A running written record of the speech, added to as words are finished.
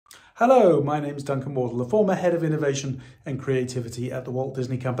Hello, my name's Duncan Wardle, the former Head of Innovation and Creativity at the Walt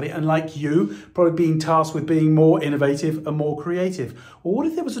Disney Company, and like you, probably being tasked with being more innovative and more creative. Well, what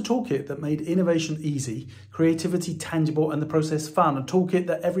if there was a toolkit that made innovation easy, creativity tangible, and the process fun? A toolkit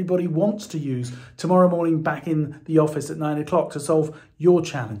that everybody wants to use tomorrow morning back in the office at 9 o'clock to solve your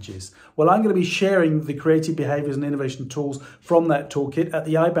challenges. Well, I'm going to be sharing the creative behaviours and innovation tools from that toolkit at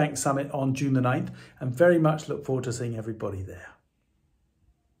the IBank Summit on June the 9th, and very much look forward to seeing everybody there.